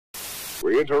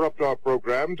We interrupt our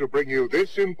program to bring you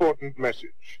this important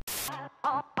message.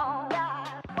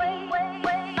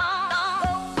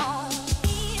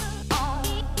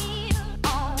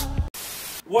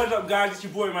 What's up guys, it's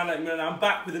your boy Man Like Mill and I'm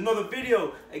back with another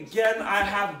video. Again, I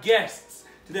have guests.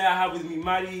 Today I have with me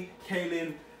Maddie,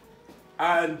 Kaylin,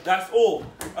 and that's all.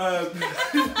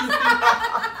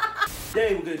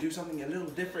 Today we're going to do something a little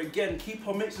different again. Keep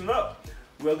on mixing it up.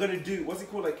 We're going to do, what's it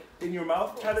called, like in your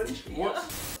mouth challenge? Yeah.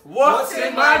 What's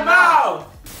in my mouth?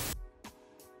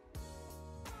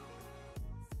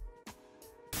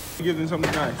 Give them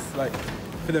something nice, like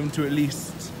for them to at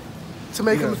least to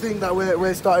make them think that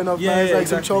we're starting off nice, like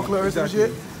some chocolate or some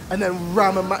shit, and then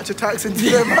ram a match attacks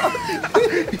into their mouth.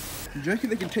 Do you reckon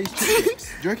they can taste chiclets?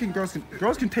 Do you reckon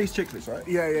girls can taste chiclets, right?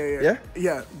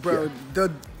 Yeah, bro.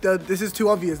 Yeah. This is too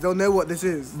obvious. They'll know what this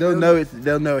is. They'll know it.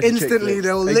 They'll know it. Instantly,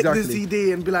 they'll lick the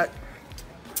CD and be like,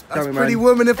 "That's a Pretty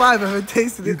Woman if I've ever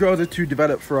tasted it." These girls are too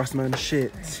developed for us, man.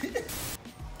 Shit.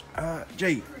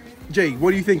 Jay,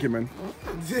 what are you thinking, man?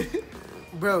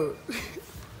 Bro,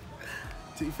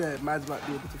 to be fair, Mads might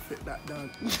be able to fit that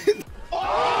down.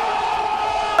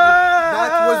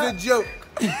 That was a joke.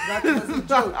 That was a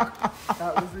joke.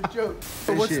 That was a joke.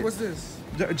 So what's this?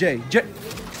 Jay.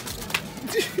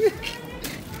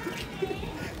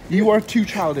 You are too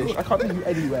childish. I can't take you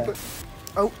anywhere.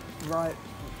 Oh, right.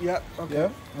 Yep. Okay. Yeah?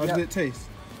 How does it taste?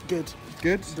 Good.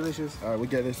 Good? Delicious. Alright, we'll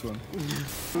get this one.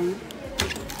 Ooh,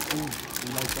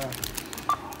 like that.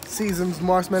 Seasons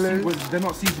marshmallows. See, they're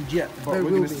not seasoned yet, but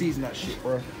we're gonna season that shit,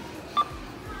 bro.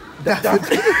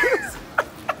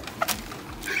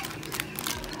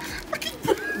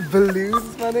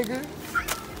 Balloons, my nigga.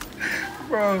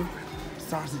 Bro.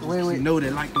 Sausages. Wait. You know they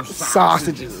like those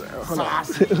sausages.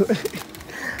 Sausages.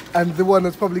 And the one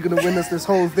that's probably gonna win us this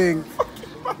whole thing.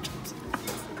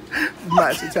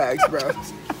 Match attacks, bro.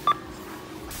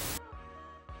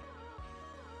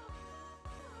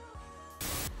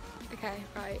 Okay,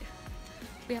 right.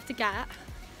 We have to get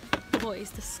the boys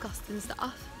disgusting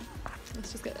stuff.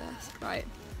 Let's just get this. Right.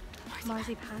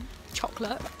 Marzipan.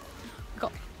 Chocolate. We've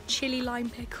got chili lime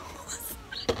pickles.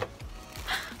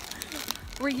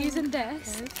 We're using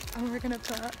this and we're gonna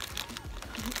put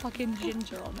fucking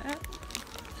ginger on it.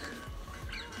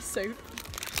 Soap.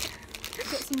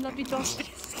 We've got some lovely Josh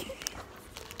biscuits.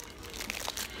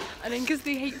 And then because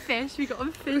they hate fish, we got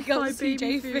a fish pie,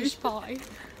 baby fish pie.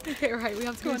 Okay, right, we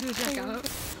have to go into a checkout.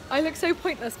 I look so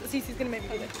pointless, but Cece's gonna make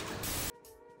me look.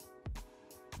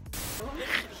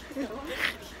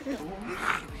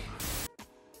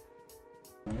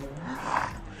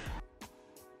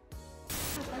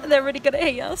 They're really gonna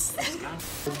hate us.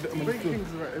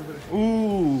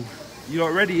 Ooh, you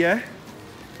lot ready, yeah?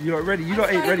 You lot ready? You lot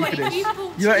ain't ready for this.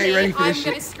 You lot ain't ready for this shit.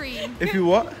 I'm gonna scream. If you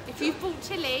what? If you've bought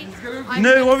chili,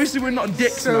 no, obviously we're not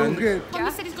dicks, so man. Good.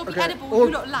 Mum said it's got to be edible.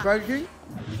 You lot laugh. Burger King?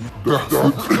 Match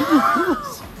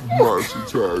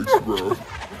attacks, bro.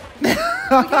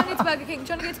 We're going to Burger King.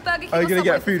 Do you want to go to Burger King? Are you gonna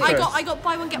get food first? I got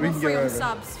buy one get one free on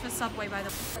subs for Subway by the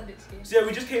way. So yeah,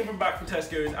 we just came back from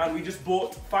Tesco's and we just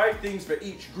bought 5 things for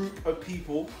each group of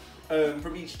people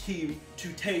from each team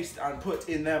to taste and put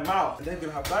in their mouth. And they're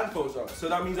gonna have blindfolds on. So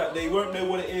that means that they won't know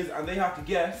what it is and they have to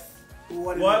guess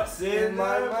what's in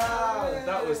my mouth.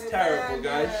 That was terrible,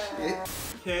 guys.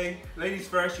 Okay, ladies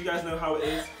first, you guys know how it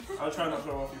is. I'll try not to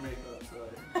throw off your makeup,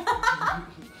 sorry.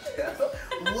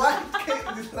 Why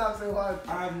can't this laugh so hard?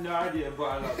 I have no idea, but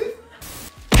I love it.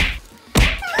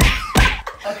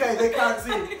 Okay, they can't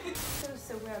see.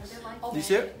 So weird. I don't like You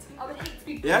see it? I would hate to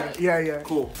be Yeah? Yeah.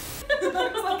 Cool.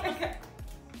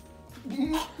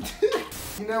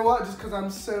 You know what? Just because I'm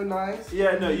so nice.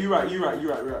 Yeah, no, you're right. You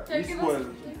spoiled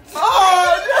them.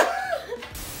 Oh!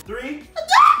 3.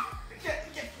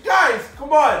 Guys,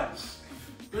 come on.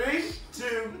 3,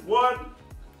 2, 1.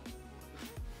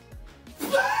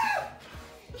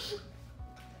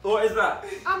 What is that?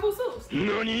 apple sauce.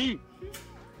 Nani?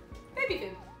 Baby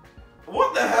food.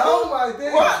 What the hell? Oh my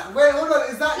days. What? Wait, hold on.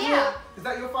 Is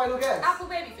that your final guess? Apple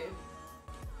baby food.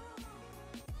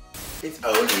 It's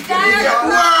only gonna get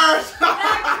worse.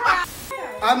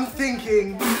 I'm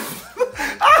thinking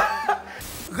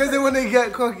because they want to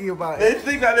get cocky about They it.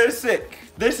 think that they're sick.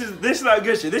 This is not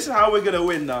good shit. This is how we're gonna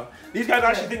win now. These guys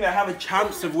actually think they have a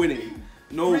chance of winning.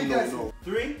 No.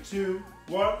 3, 2,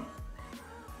 1.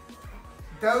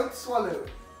 Don't swallow.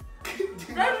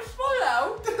 Don't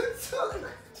swallow. Don't swallow.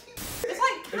 It's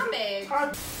like cabbage.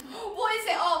 What is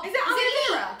it? Oh, is it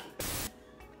lyra?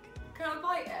 Can I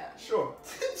bite it? Sure.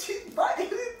 She's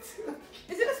biting it.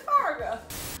 Is it asparagus?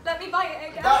 Let me bite it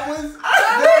again. That was.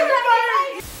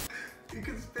 You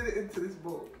can spin it into this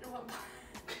bowl.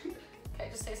 Okay,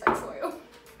 it just tastes like soil.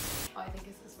 I think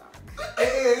it's asparagus.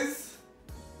 is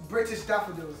British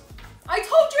daffodils. I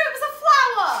told you it was a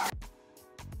flower.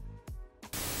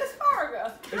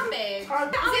 Asparagus. Cabbage.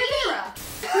 Is it Lyra?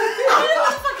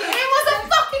 It was a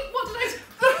fucking. What did I say?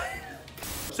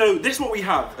 So this is what we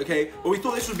have, okay? But we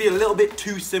thought this would be a little bit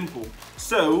too simple.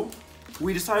 So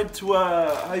we decided to,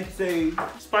 how you say,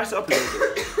 spice it up a little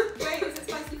bit. Wait, is it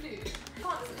spicy food?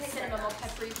 Can't taste cinnamon or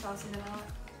paprika or something like that.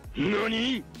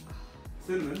 Nani?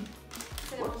 Cinnamon?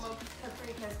 Cinnamon or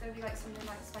paprika. It's gonna be like something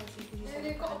like spicy food. No,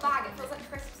 they've got a bag. It feels like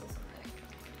crisps or something.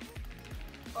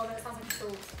 Oh no, it sounds like a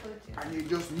sauce. And you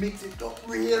just mix it up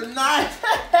real nice.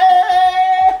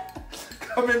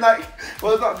 Coming like,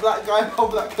 what was that black guy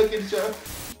from that cooking show?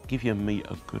 Give your meat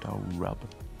a good old rub.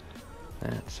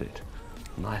 That's it.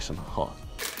 Nice and hot.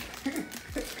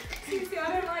 Seriously,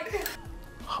 I don't like it.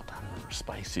 Hot and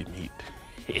spicy meat.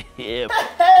 Yeah,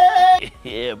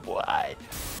 yeah, boy.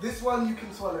 This one you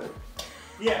can swallow.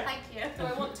 Yeah. Thank you. Do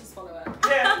I want to swallow it?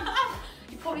 Yeah.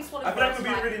 You probably swallowed I it. feel like we're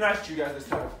being really nice to you guys this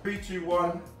time. 3, 2,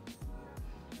 1.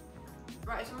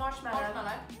 Right, it's a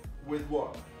marshmallow. With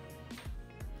what?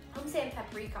 I'm saying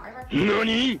paprika. I reckon.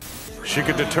 Nani? She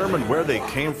could determine where they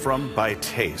came from by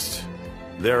taste.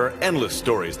 There are endless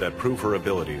stories that prove her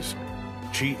abilities.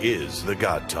 She is the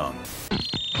God Tongue.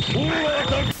 Pass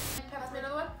me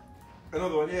another one.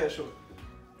 Another one, yeah, sure.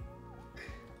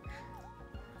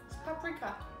 It's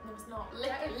paprika. No, it's not.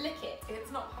 Lick it.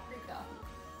 It's not paprika.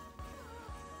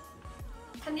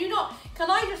 Can you not? Can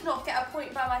I just not get a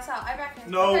point by myself? I reckon.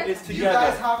 No, paprika. it's You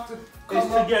guys together. have to come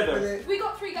It's up together. with it. We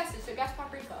got 3 guesses, so guess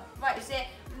paprika. Right, is it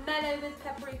mellow with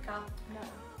paprika? No.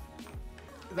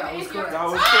 That was correct. That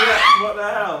was correct. What the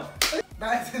hell?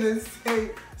 That didn't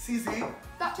say CC.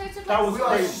 That tasted That like was We are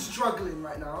crazy. struggling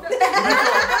right now. You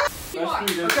That's are.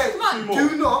 3, there's Okay, 2 more.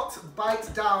 do not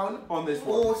bite down On this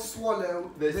one. or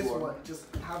swallow This this one. one. Just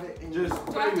have it in Just your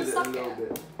I play have to with it a suck little it?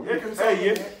 bit. You can suck Hey, on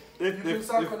yeah. it. You can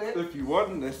suck on it. If you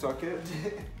want, let's suck it.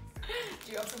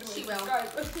 Do you have some She will.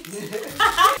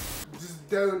 Just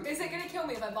don't. Is it going to kill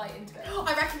me if I bite into it?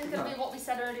 I reckon it's gonna be what we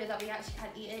said earlier, that we actually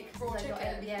can't eat it. Raw chicken.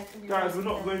 Yeah, it's gonna be Guys, raw we're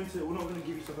not chicken. going to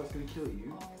give you stuff that's going to kill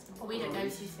you. Well, we don't know,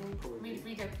 Susan. We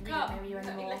don't know you Let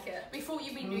me anymore. lick it. We thought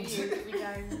we knew you, but we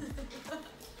don't.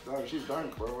 Damn, she's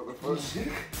dank, bro. What the fuck?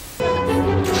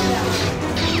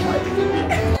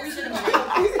 We should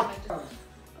have done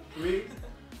 3,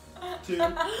 2.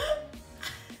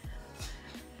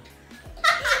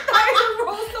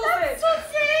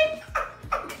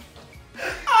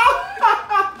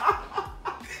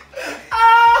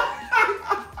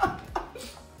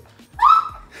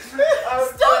 Raw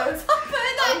sausage. Stop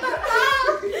putting that in the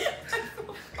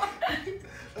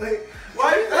Like, Why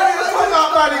are you doing that,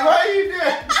 Maddie? Why are you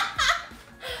doing?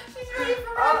 She's ready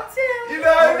for round 2. You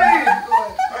know what I mean?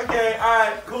 Okay,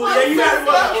 alright, cool. Yeah, you guys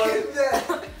want that one.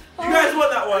 Yeah. You guys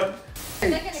want that one.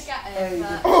 They're gonna get Hey, it,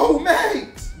 but... Oh, mate!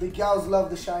 the girls love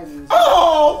the shinies.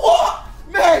 Oh, what?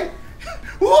 Mate!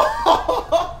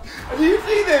 What? Do you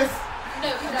see this? No,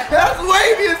 we don't. That's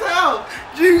wavy as hell!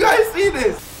 Do you guys see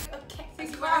this? A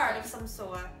cactus flower of some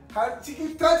sort. How she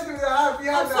keeps touching me with her hand?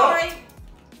 I'm sorry.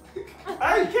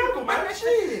 Hey, careful, man.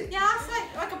 Shit. Yeah, it's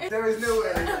like a... There is no way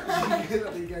you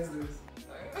cannot be against this.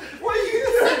 What are you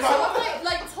doing, Some sort man? of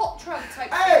like top trunk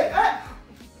type Hey, thing. hey!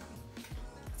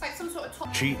 It's like some sort of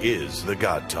top She is the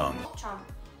God Tongue. trunk.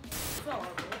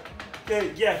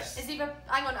 Okay, yes. It's either...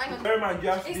 Hang on. Bear in mind, you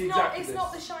have to It's be not. exact It's with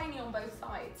not this. the shiny on both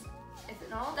sides. Is it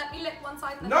not? Let me lick one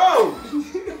side. And then No!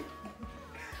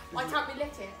 Why can't we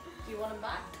lick it? Do you want them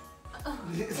back?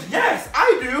 Yes,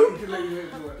 I do! You can let me wait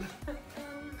for it.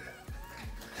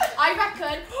 I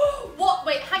reckon... What?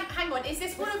 Wait, hang on. Is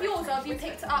this one of yours or have you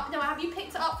picked it up? No, have you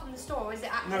picked it up from the store or is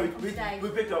it actually No, from today? we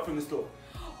picked it up from the store.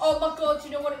 Oh my god, do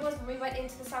you know what it was when we went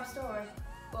into the South Store?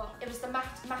 What? It was the match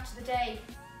of the day.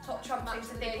 Top trump Match things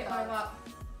of that the they day picked one cards. up.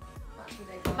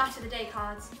 Actually, Match of the day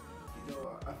cards. You know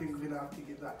what? I think we're gonna have to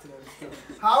give that to them still.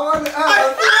 How on earth?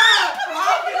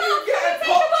 How can you get a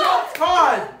top top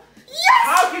card? Yes!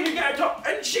 How can you get a top?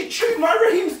 And she chewed my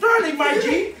Raheem Sterling, my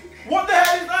G. What the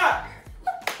hell is that?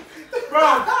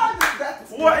 Bro,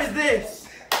 what is this?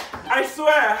 I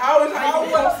swear, how is that even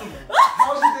possible?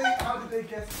 How did they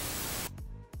guess?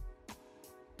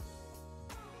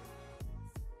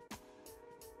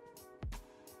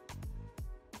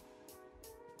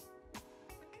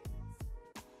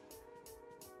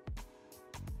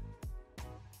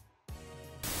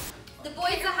 The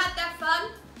boys have had their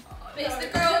fun, but it's the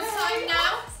girls' time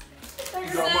now.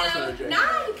 You got my turn, Jay. No,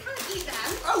 you can't eat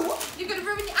them. Oh, what? You're gonna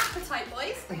ruin your appetite,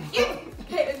 boys. You.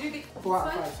 Okay, and do the 4 out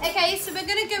of 5. Okay, so we're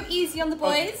gonna go easy on the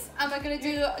boys, and we're gonna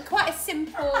do quite a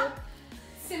simple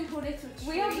little treat.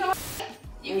 We have no.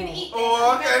 You can eat this.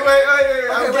 Oh, okay, wait.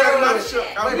 I'm Okay, getting wait, man shook.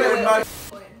 I'm getting mad.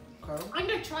 I'm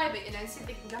gonna try a bit, you know, see if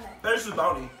they can get it. There's the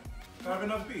bounty. Can I have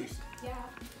another piece? Yeah.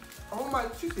 Oh my,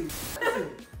 Sissy.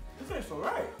 This tastes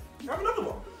alright. Can I have another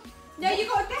one? No, you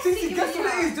gotta guess Sissy, it. guess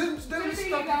what it is. Don't stop it,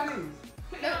 please.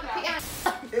 No,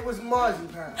 It was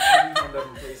marzipan. Everyone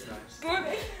doesn't taste nice.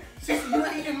 Sissy, you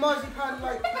were eating marzipan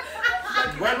like...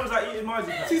 When was I eating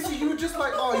marzipan? Sissy, you were just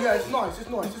like, oh yeah, it's nice, it's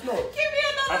nice, it's nice. Give me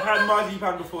another. I've had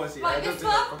marzipan before, see. Right, I this don't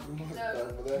one? think fucking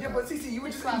marzipan. Yeah, but Sissy, you were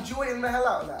just enjoying the hell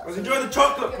out of that. I was enjoying the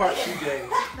chocolate part, CJ.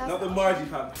 Not the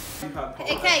marzipan.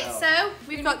 Okay, so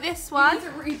we've got this one. To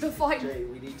read the fight. Jay,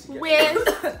 we need to get With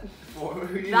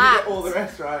we need that. to get all the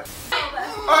rest right.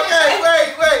 Okay,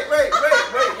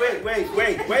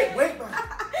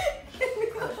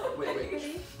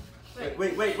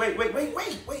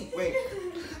 wait.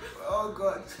 Oh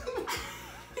god.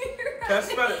 Can I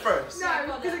smell it first?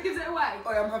 No, because it gives it away.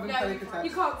 Oh, yeah, I'm having panic attacks. You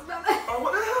can't smell it. Oh,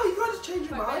 what the hell? You can't just change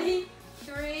your mind. Ready?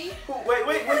 3. Oh, wait,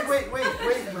 man.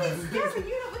 Yes, but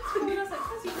you're not with us. Like,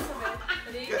 cause you can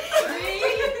Ready? 3.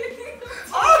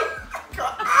 Oh,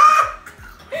 God.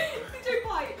 Did you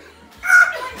bite?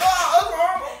 Oh,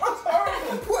 that's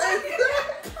horrible. What is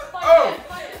that?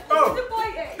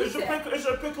 Bite it. It's a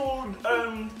pickled, I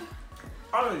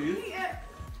don't know. Eat it.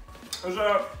 It's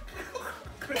a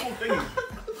pickled thingy.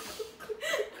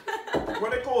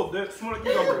 What are they called? The smaller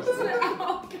cucumbers.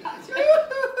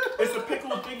 It's a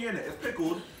pickled thing in it. It's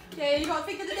pickled. Okay, you gotta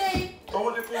think of the name. Oh,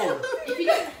 what's it called? If you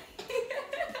don't.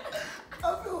 I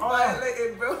feel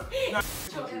violated, bro.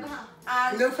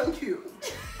 And No, thank you.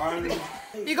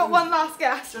 You got one last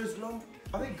guess. Those long.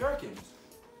 Are they gherkins?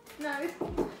 No,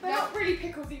 they're not really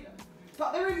pickles either.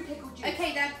 But they're in pickle juice.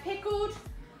 okay, they're pickled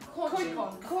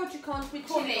cornichons with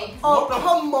chili. Oh,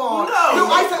 come on. No,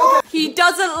 I said, okay. He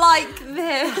doesn't like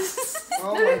this.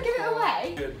 Oh No, my give it God.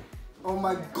 away. Oh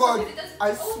my god,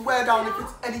 I swear down, if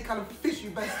it's any kind of fish, you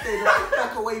best stay the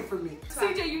fuck away from me.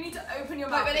 CJ, you need to open your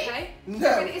mouth, ready? okay?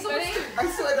 No, It's on the spoon. I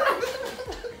swear down.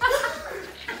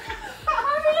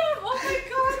 Oh my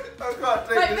god. I can't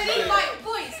take Right, this ready? shit. Right,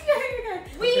 boys.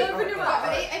 We Open your mouth.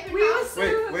 Ready? Open We your were mouth. so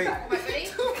Wait. Right, ready? 3.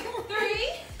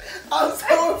 I'm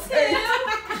so afraid. 1.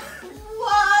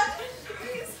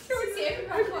 Sissy,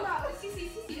 open your mouth. Sissy,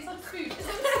 it's on the spoon. It's on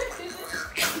the spoon.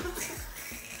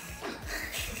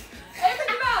 Open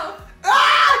your mouth.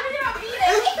 Open your mouth. Eat it.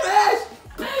 It's fish.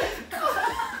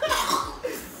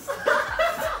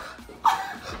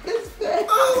 It's fish.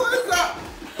 Oh,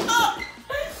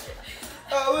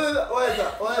 what is that? What is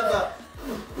that? What is that?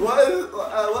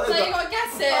 So you gotta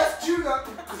guess it. That's tuna.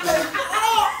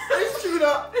 It's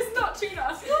tuna. It's not tuna.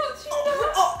 It's not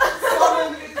tuna.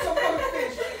 Salmon, it's some kind of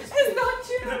fish. It's not Is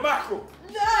tuna. it mackerel?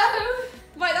 No.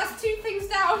 Right, that's 2 things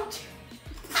down.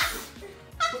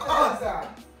 What is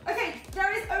that? Okay,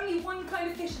 there is only one kind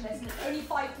of fish in this, and it's only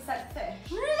 5% fish.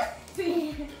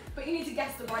 But you need to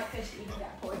guess the right fish that you can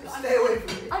get for it. Stay away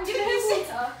from me. I'm giving you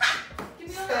water. Give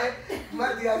me Stay.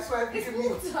 Maddie, I swear, if you It's give me.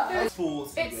 water.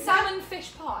 Fools. It's salmon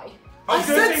fish pie. I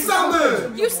said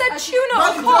salmon. You said tuna.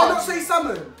 Maddie, did I not say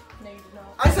salmon? No, you did not.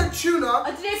 I said tuna,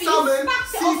 I did, but you salmon,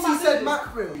 smacked it off Cece my said food.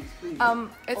 mackerel. Please.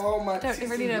 It's Oh my don't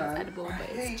really know if man. it's edible, but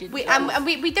it's ginger.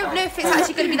 We don't know if it's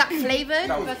actually going to be that flavoured.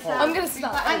 That was But horrible. I'm gonna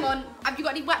start. hang on. Have you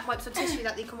got any wet wipes or tissue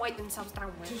that they can wipe themselves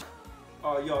down with?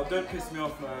 Oh, yo, don't piss me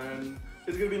off, man.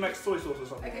 It's gonna be like soy sauce or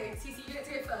something. Okay, Cece, you get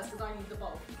to go first because I need the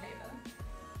bowl. Okay then.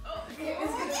 Oh, okay,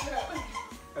 it's gonna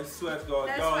I swear to God.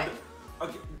 No, it's Yo, fine.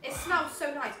 okay, It smells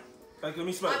so nice. let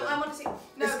me smell it. I'm then. honestly.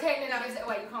 No, Caitlin, no, gives it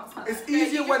away. You can't smell It's it.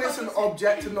 easier when it's an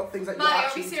object and not things that you Maddie, are we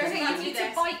actually serious? taste. Okay, you do need to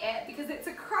this. bite it because it's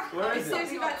a cracker. Where is It's it?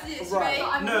 seriously Seriously, back to this, Right. ready? But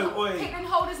I'm No, not- oi. Caitlin,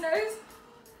 hold his nose.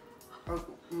 Oh,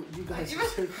 you guys You are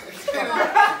so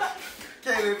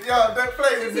Caleb, yo, don't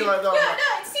play with me like No, that. no,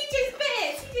 it's CJ's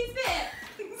bit. CJ's bit.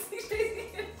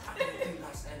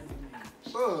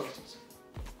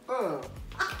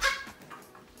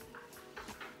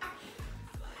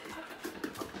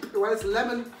 Why is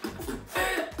lemon?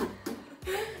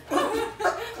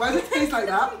 Why does it taste like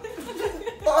that?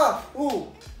 Ooh.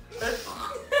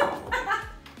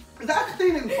 Is that a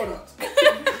cleaning product?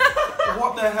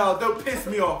 What the hell? Don't piss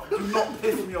me off. Do not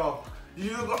piss me off. Have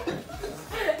you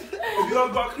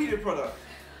not got a cleaning product?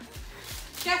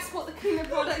 Guess what the cleaner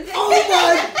product is? Oh my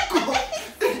god!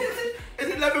 Is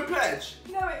it lemon pledge?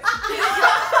 No, it's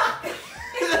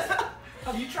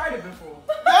Have you tried it before?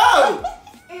 No!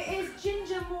 it is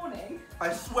ginger morning.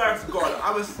 I swear to God,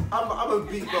 I'm gonna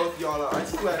beat both y'all up. I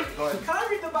swear to God. Can I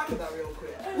read the back of that real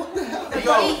quick? What the hell?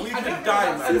 Yo, we could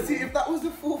die, man. See, if that was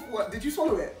the fourth one, did you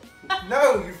swallow it?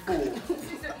 No, you fool.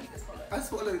 Please don't eat this product. I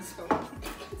swallowed some.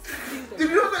 Did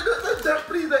you not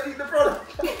please don't eat the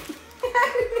product?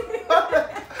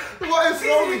 What is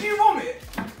wrong with Did you vomit?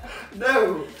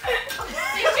 No.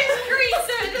 It's just green,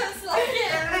 so it looks like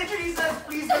it. It literally says,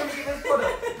 please don't eat this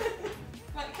product.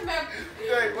 Right, come here.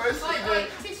 Wait, where's Wait,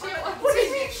 tissue.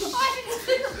 Tissue.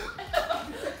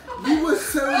 We were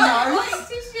so nice.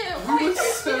 Tissue. We were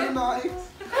so nice.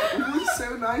 We were so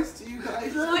nice to you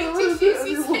guys. White tissues,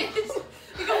 he says.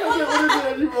 We got one I don't want to do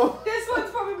it anymore. This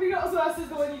one's probably not as worse as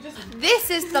the one you just. This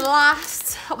is the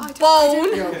last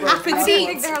bone Yeah, bro, appetit. I I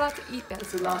think they're allowed to eat It's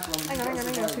this. the last one. Hang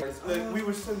on. We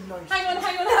were so nice. Hang on.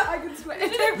 I can sweat.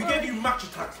 We gave you match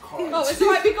attacks cards. Oh, it's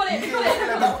alright, we got it. We got it.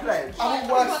 Let me pledge.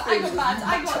 Our worst I thing got was bad.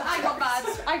 I got bad.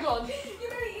 I got. You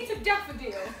only eat a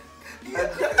daffodil.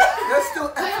 That's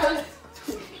still edible.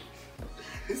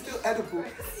 It's still edible.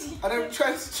 I don't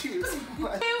trust you. Two,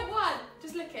 one.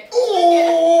 Just lick it.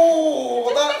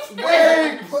 Oh, that's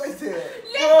weird. What is it?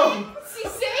 Lick it. See?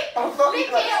 I'm not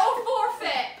Lick like- it or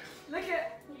forfeit. Look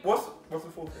at. What's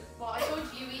the forfeit? Well, I told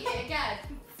you, eat it again.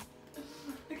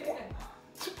 Look at him.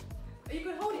 You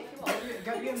can hold it if you want.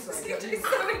 Get the inside. Get the He's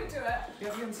inside. so into it.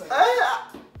 Get the inside.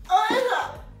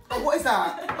 Oh, what is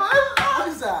that? What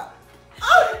is that?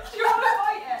 Do you want to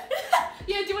bite it?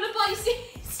 Yeah, do you want to bite see?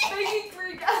 They need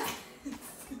 3 guys.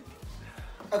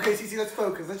 Okay, Cece, let's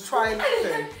focus. Let's try and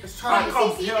think. Let's try and Come,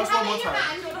 You yeah, can us have one it in more your time.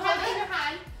 hand. You can hold it in your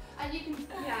hand, and you can.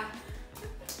 Yeah.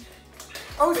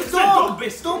 Oh, it's It's a a dog. dog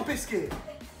biscuit. Dog biscuit.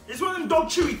 It's one of them dog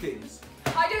chewy things.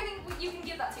 I don't think you can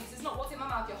give that to because it's not what's in my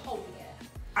mouth. You're holding it.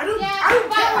 I don't Yeah, care.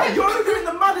 well- You're only doing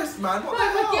the maddest, man. What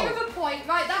Right, the we'll give hell? him a point.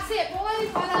 Right, that's it,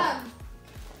 boys. Well done.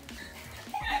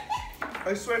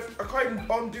 I swear, I can't even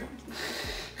undo.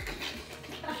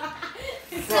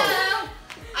 So,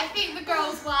 I think the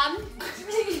girls won.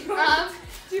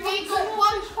 We got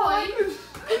 1 point.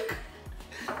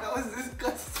 That was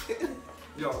disgusting.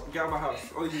 Yo, get out of my house.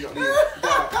 All you got.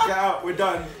 Get out. We're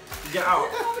done. Get out.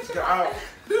 Get out.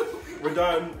 We're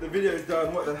done. The video is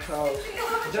done. What the hell?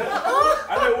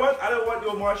 I don't want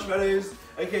your marshmallows.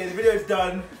 Okay, the video is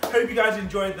done. Hope you guys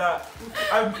enjoyed that.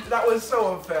 That was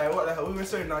so unfair. What the hell? We were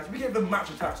so nice. We gave them match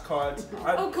attacks cards.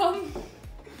 Oh, come.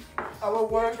 Our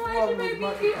worst Trying one to was make me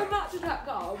much eat a match attack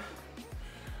garb.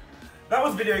 That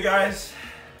was the video, guys.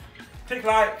 Click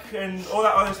like and all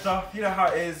that other stuff. You know how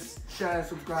it is. Share,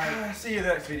 subscribe. See you in the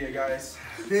next video, guys.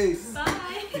 Peace. Bye.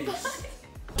 Peace.